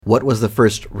What was the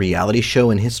first reality show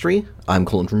in history? I'm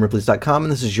Colin from Ripley's.com,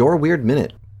 and this is your Weird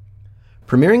Minute.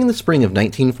 Premiering in the spring of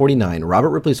 1949, Robert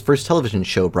Ripley's first television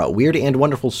show brought weird and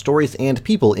wonderful stories and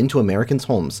people into Americans'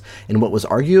 homes in what was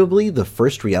arguably the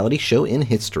first reality show in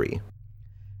history.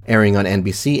 Airing on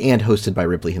NBC and hosted by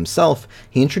Ripley himself,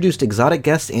 he introduced exotic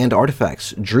guests and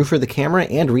artifacts, drew for the camera,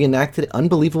 and reenacted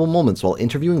unbelievable moments while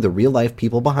interviewing the real-life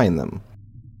people behind them.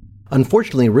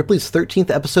 Unfortunately, Ripley's 13th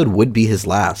episode would be his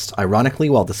last. Ironically,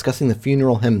 while discussing the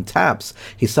funeral hymn Taps,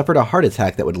 he suffered a heart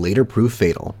attack that would later prove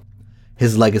fatal.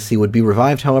 His legacy would be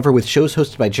revived, however, with shows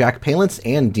hosted by Jack Palance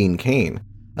and Dean Cain,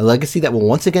 a legacy that will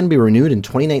once again be renewed in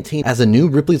 2019 as a new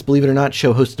Ripley's Believe It or Not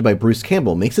show hosted by Bruce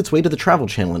Campbell makes its way to the Travel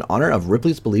Channel in honor of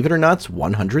Ripley's Believe It or Not's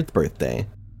 100th birthday.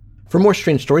 For more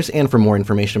strange stories and for more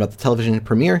information about the television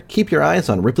premiere, keep your eyes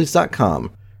on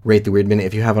Ripley's.com. Rate the Weird Minute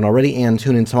if you haven't already, and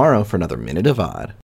tune in tomorrow for another Minute of Odd.